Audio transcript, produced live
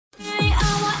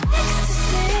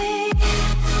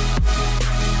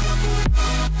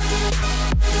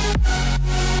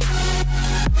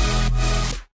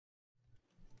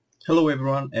Hello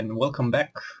everyone and welcome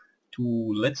back to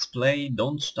Let's Play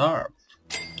Don't Starve.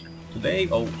 Today,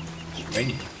 it's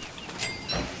raining.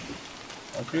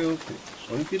 Okay,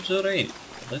 so if it's raining,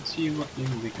 let's see what thing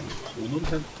we can do. So we don't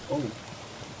have,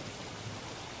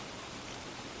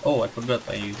 I forgot,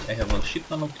 I have a shit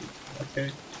ton of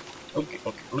food. Okay,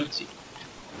 let's see.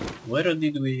 Where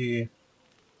did we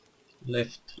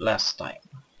left last time?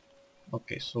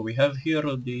 Okay, so we have here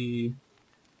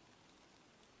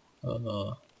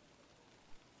uh,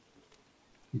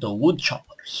 the wood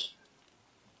choppers.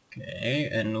 Okay,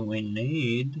 and we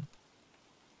need...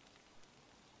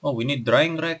 Oh, we need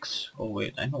drying racks. Oh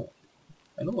wait, I know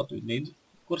what we need.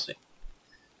 Of course I...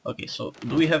 Okay, so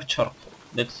do we have charcoal?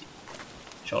 Let's see.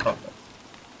 Charcoal.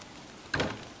 I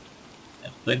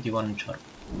have 21 charcoal.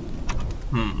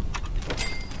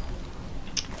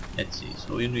 Let's see.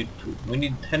 So we need 2. We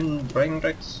need 10 drying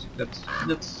racks.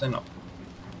 That's enough.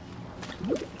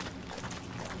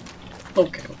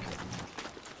 Okay.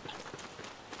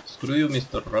 Screw you,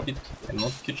 Mr. Rabbit. I'm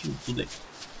not catching today.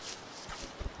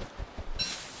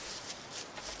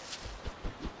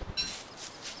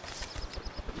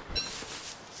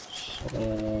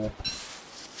 So...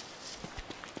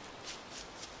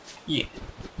 yeah,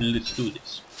 let's do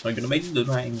this. So I'm gonna make the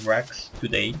drying racks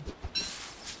today.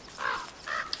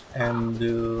 And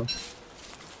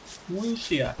we'll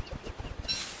see after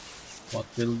what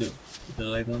we'll do.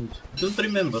 Because I don't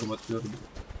remember what we'll do.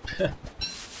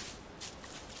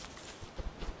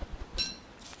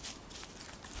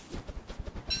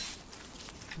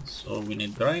 So we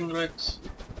need drying racks.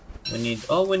 We need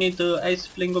the ice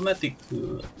flingomatic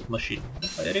machine.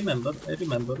 I remember.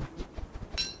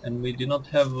 And we do not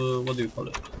have what do you call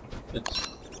it? It's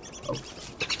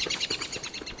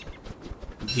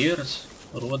gears,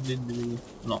 or what did we?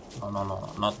 No,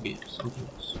 not gears. Something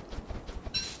else.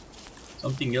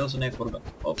 Something else, and I forgot.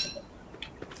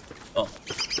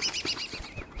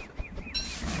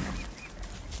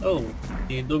 Oh,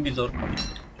 the doggies are coming.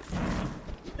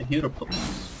 I hear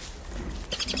puppies.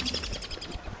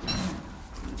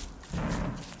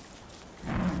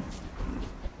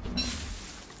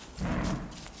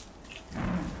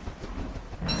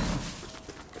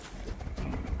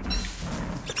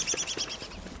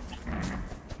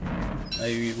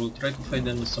 I will try to find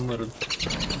them somewhere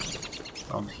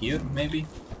around here, maybe.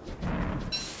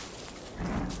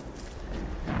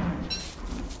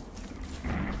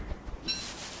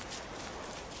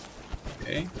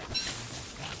 Okay.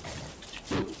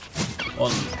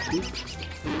 1, 2,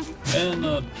 and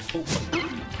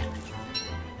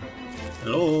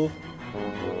hello,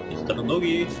 Mr.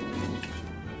 Doggy.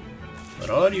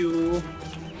 Where are you?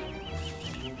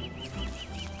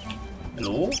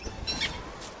 Hello?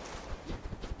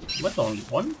 What, only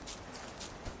one?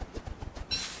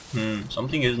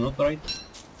 Something is not right.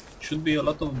 Should be a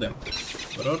lot of them.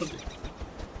 Where are they?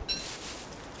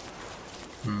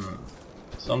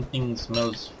 Something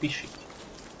smells fishy.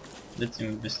 Let's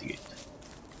investigate.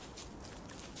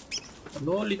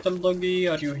 Hello, little doggy,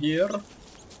 are you here?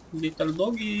 Little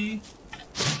doggy,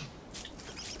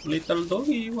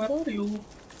 where are you?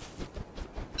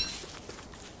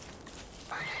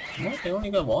 No, I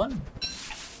only got one.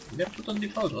 They're put on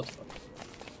default, what's that?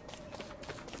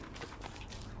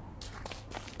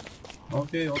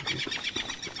 Okay.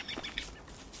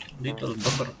 Little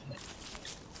butterfly.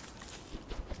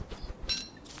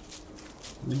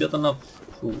 We got enough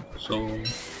food, so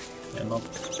we're not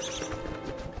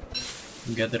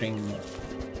gathering more.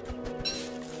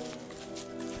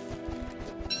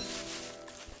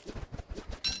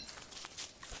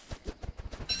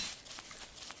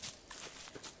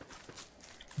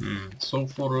 So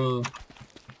for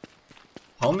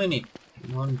how many?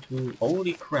 1, 2,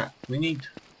 holy crap, we need...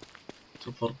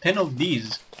 So for 10 of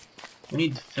these, we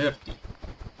need 30.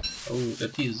 Oh,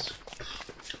 that is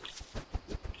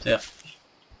 30.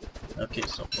 Okay,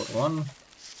 so for 1,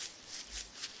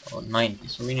 90.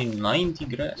 So we need 90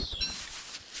 grass.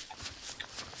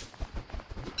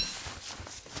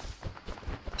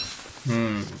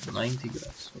 Hmm, 90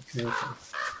 grass. Okay.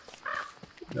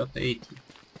 Got 80.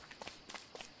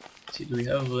 Let's see, do we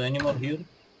have any more here?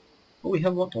 Oh, we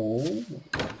have one. Oh,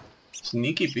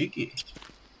 sneaky peeky.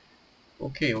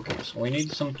 Okay, so we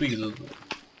need some twigs as well.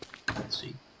 Let's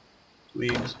see.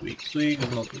 Twigs,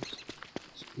 no twigs.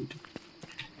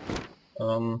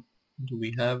 Do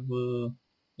we have...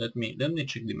 let me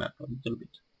check the map a little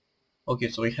bit. Okay,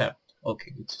 so we have...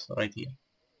 Okay, it's right here.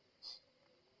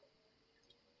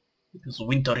 Because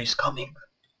winter is coming.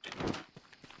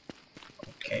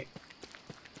 Okay.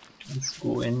 Let's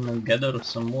go and gather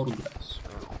some more grass.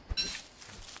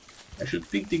 I should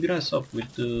pick the grass up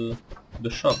with the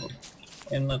shovel.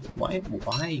 And not why?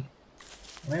 Why?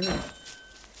 Why am I?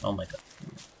 Oh my god!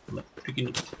 I'm a freaking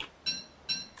idiot.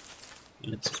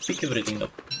 Let's pick everything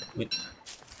up with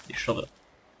the shovel.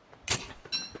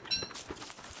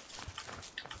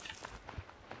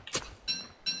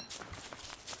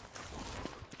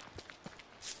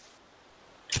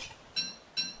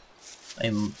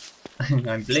 I'm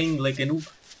I'm playing like a noob.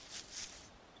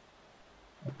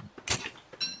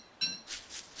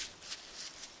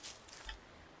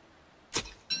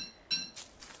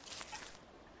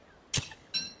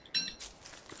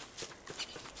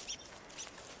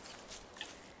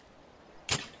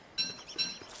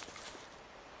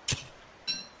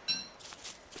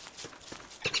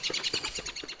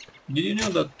 Did you know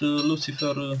that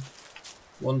Lucifer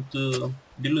won't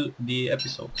the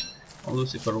episode on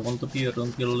Lucifer won't appear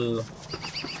until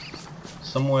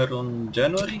somewhere on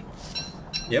January?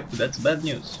 Yep, that's bad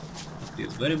news. It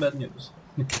is very bad news.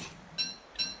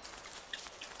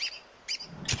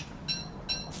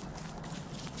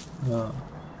 uh,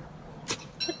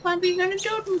 But what are we gonna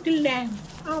do until then?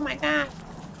 Oh my god.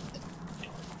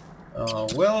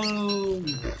 well,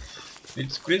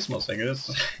 it's Christmas, I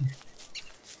guess.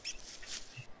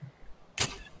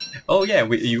 Oh yeah,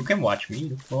 you can watch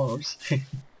me, of course.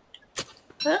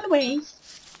 Always.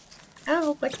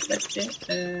 Oh, but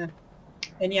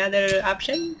any other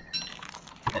option?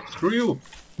 That's true.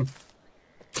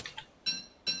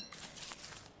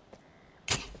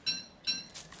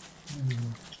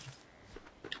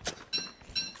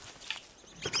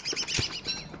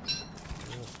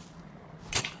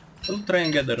 I'll try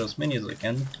and gather as many as I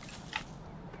can.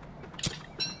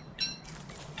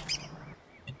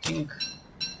 I think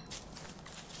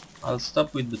I'll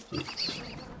stop with the twigs.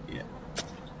 Yeah,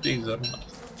 twigs are not.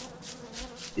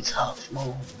 It's half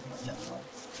more. Yeah.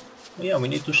 Oh yeah, we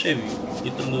need to shave you,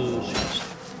 little shits.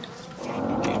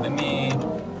 Okay, let me...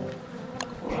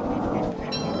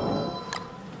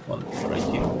 One right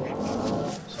here.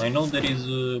 So I know there is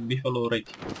a buffalo right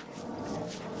here.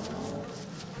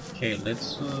 Okay,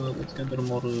 let's gather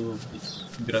more of this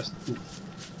grass too.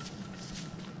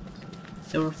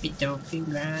 Toofy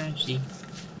grassy.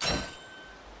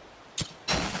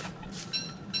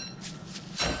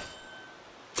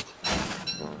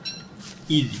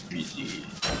 Easy peasy,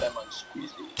 lemon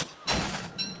squeezy.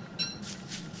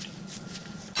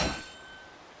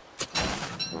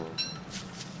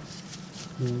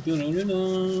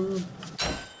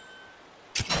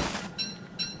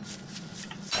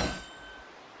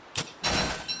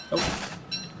 Oh,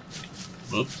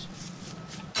 whoops.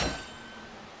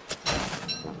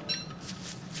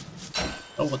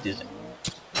 Oh, what is it?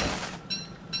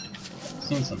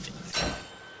 Seen something.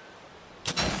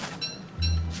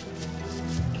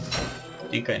 I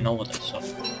think I know what I saw.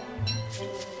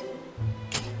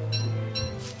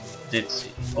 Let's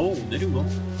see. Oh, there you go.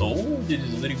 Oh, this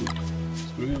is very good.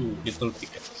 Screw you, little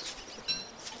pickets.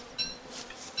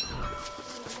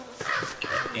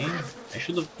 Okay, I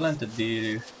should have planted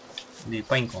the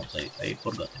pine cones. I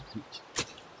forgot.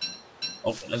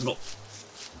 Okay, let's go.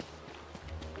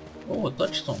 Oh, a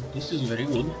touchstone. This is very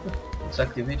good. It's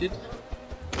activated.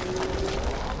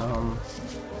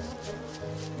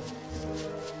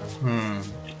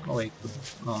 Oh wait.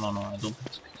 No, I don't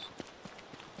have space.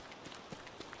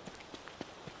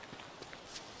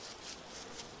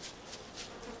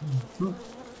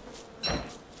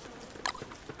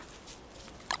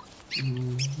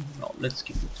 No, let's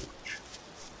keep the torch.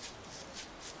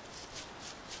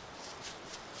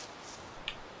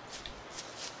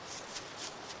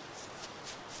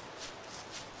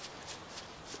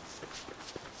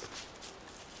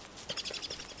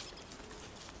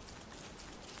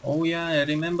 Oh yeah, I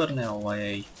remember now why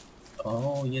I...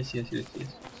 Oh, yes.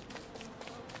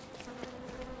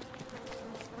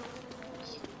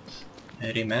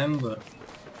 I remember.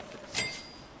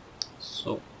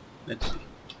 So, let's see.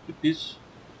 With this...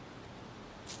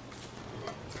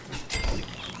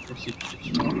 Proceed to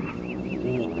this one.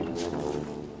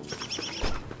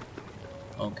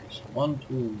 Oh. Okay, so 1,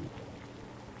 2,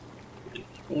 3,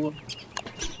 4.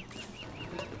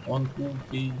 1, 2,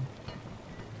 3.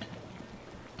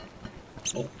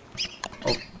 Oh,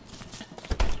 okay.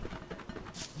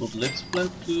 But let's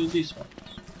plant this one.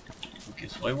 Okay,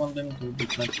 so I want them to be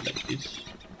planted like this.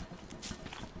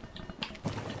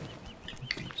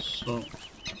 Okay, so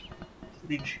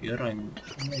fridge here I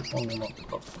should make only one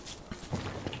cup.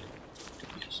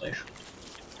 Yes, I should.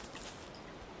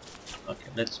 Okay,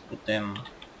 let's put them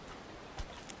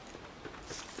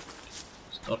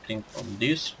starting from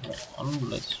this one.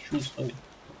 Let's choose how.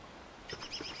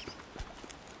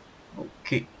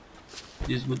 Okay,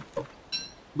 this is good. Oh.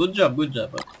 Good job,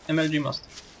 MLG Master.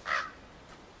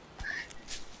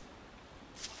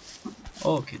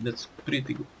 Okay, that's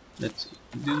pretty good. Let's see.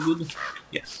 Is this good?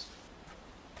 Yes.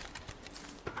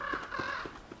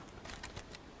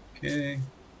 Okay.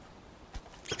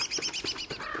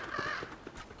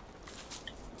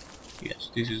 Yes,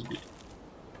 this is good.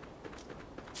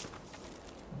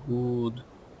 Good.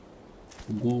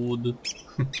 Good.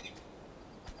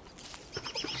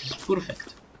 This is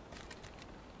perfect.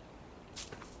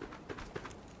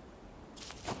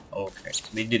 Okay,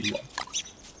 we did one.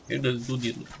 Here, let's do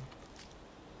the other one.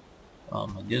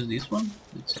 I guess this one?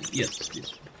 Let's see. Yes,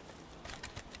 this one.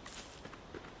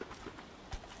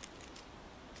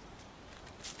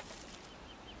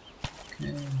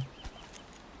 Okay.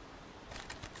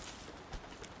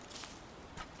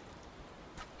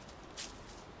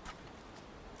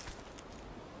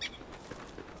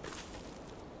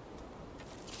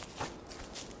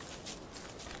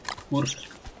 Perfect.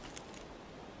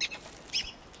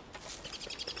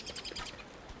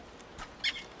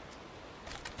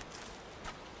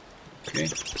 Okay.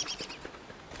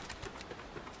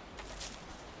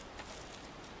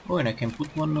 Oh, and I can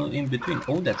put one in between.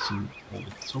 Oh, that's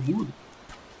so good.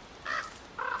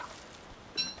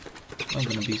 I'm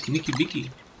gonna be sneaky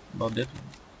beaky about that one.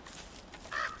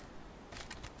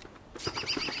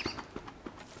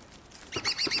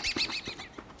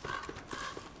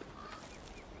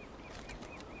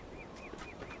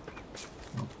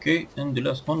 Okay, and the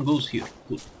last one goes here.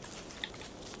 Good.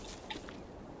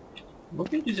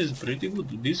 Okay, this is pretty good.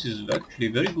 This is actually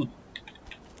very good.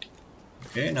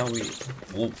 Okay, now we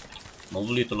move a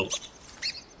little over.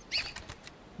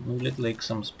 Let like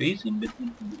some space in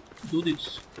between. Do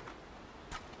this.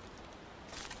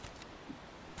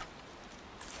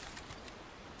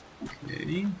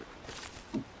 Okay.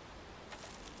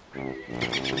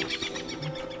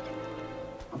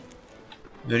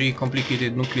 Very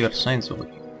complicated nuclear science over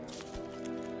here.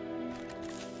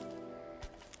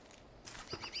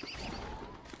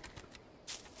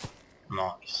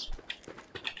 Nice.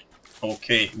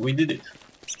 Okay, we did it.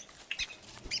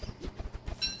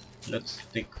 Let's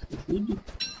take the food.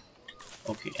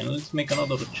 Okay, and let's make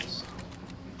another chest.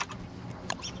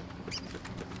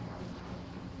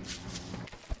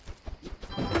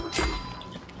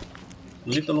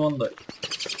 Little one died.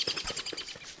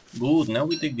 Good, now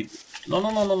we take the food.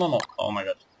 No. Oh my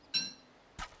god.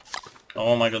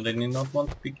 Oh my god, I did not want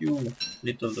to pick you,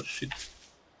 little shit.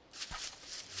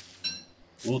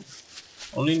 Good.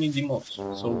 Only need the mods,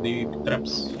 so the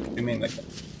traps remain like that.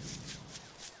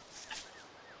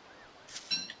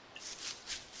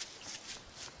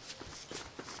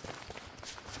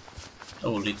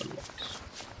 Oh, little ones.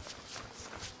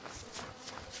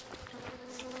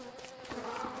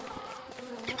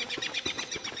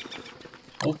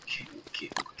 Okay.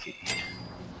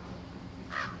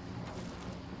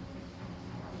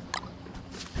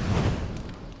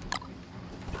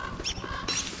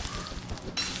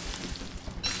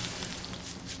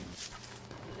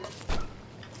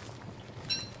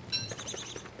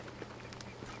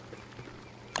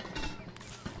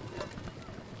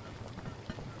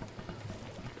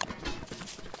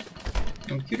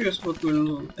 I'm curious what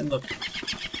will end up.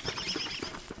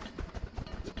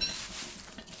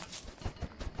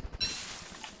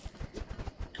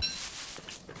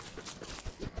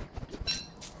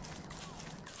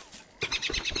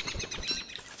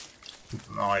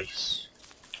 Nice.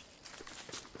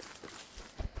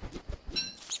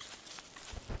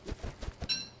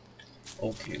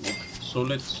 Okay. So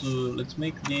let's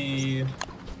make the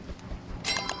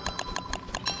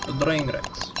drying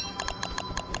racks.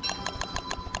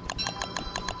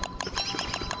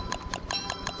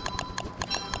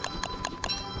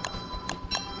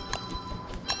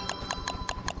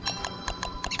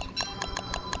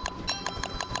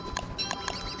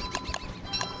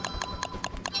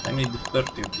 I need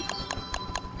 30 of these.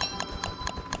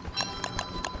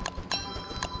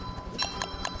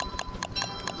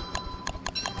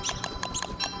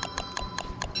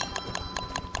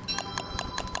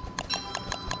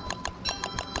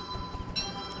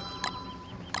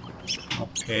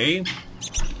 Okay,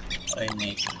 I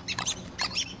make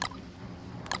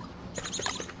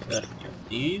 30 of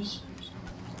these.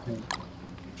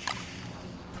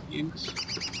 Eggs.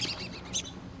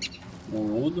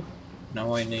 Wood.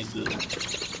 Now I need...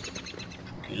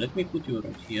 okay, let me put you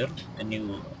right here, and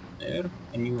you there,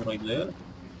 and you right there.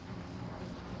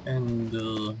 And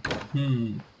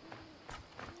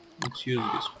let's use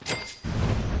this one.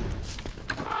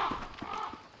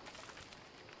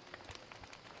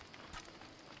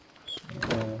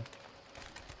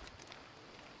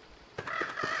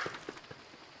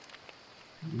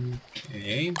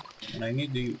 Okay, and I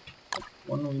need the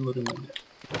one will remain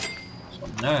there. So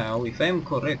now, if I am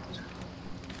correct,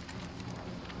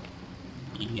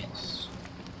 Yes.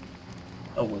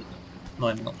 Oh wait. No,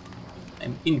 I'm not.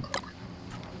 I'm in cook.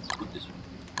 Let's put this one.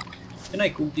 Can I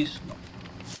cook this? No.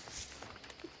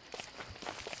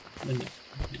 Then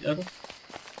the other.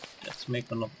 Let's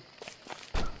make another.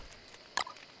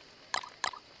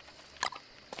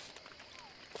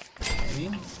 Okay.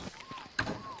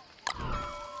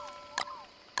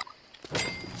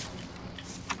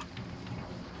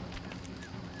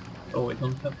 Oh, I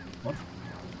don't have what?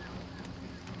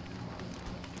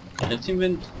 Let's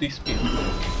invent this spear.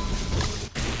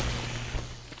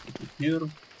 Put it here.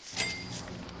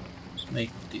 Let's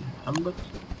make the hamlet.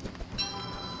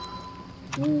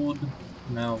 Wood.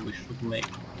 Now we should make.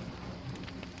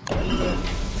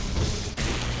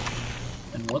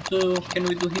 And what can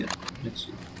we do here? Let's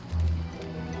see.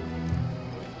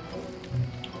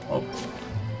 Oh.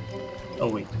 Oh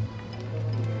wait.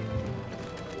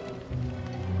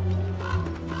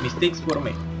 Mistakes were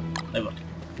made.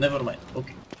 Never mind.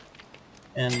 Okay.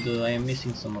 And I am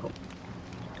missing some rope.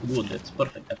 Good, that's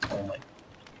perfect. That's all mine.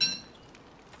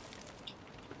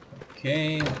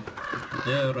 Okay. Put it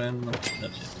there and that's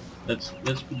it. Let's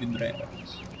put the dry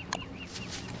items.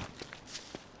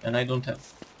 And I don't have.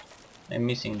 I'm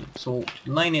missing. So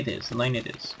 9 it is. 9 it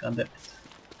is. God damn it.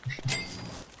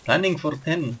 Planning for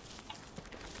 10.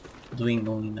 Doing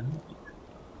only 9.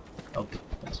 Okay.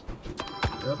 Let's put it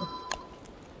here.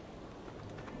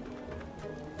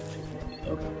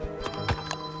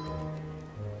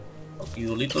 Okay,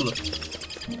 you little.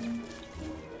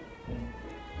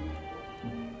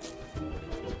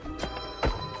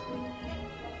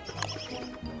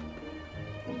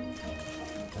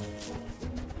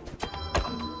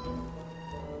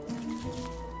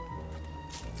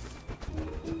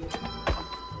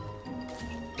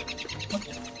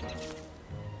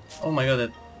 Oh my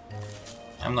god,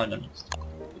 I'm not gonna stop.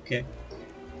 Okay.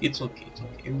 It's okay, it's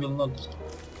okay. It will not stop.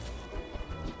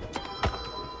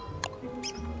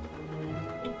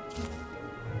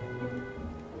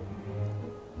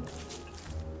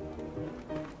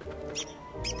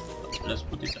 Let's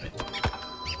put it right.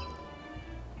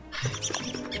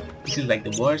 This is like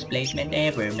the worst placement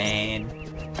ever, man.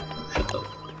 Shut up.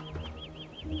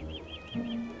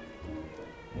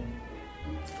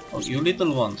 Oh, you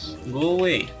little ones, go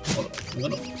away.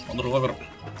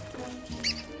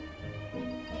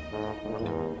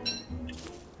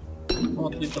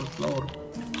 What little flower?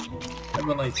 Have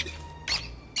a nice day.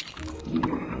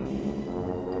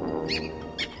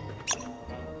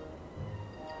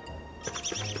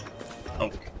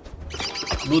 Okay.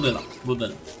 Good enough, good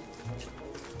enough.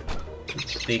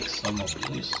 Let's take some of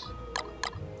this.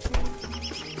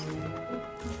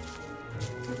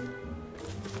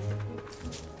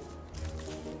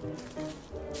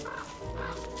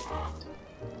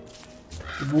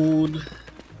 Wood.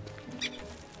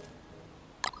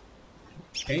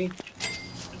 Okay.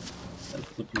 I'll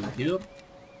put you here.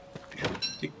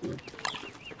 Stick with.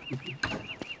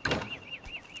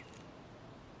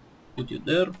 Put you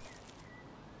there.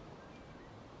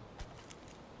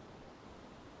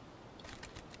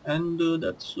 And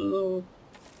that's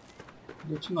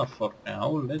enough for now.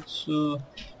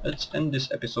 Let's end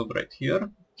this episode right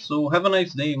here. So have a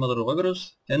nice day,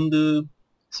 motherfuckers, and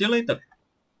see you later.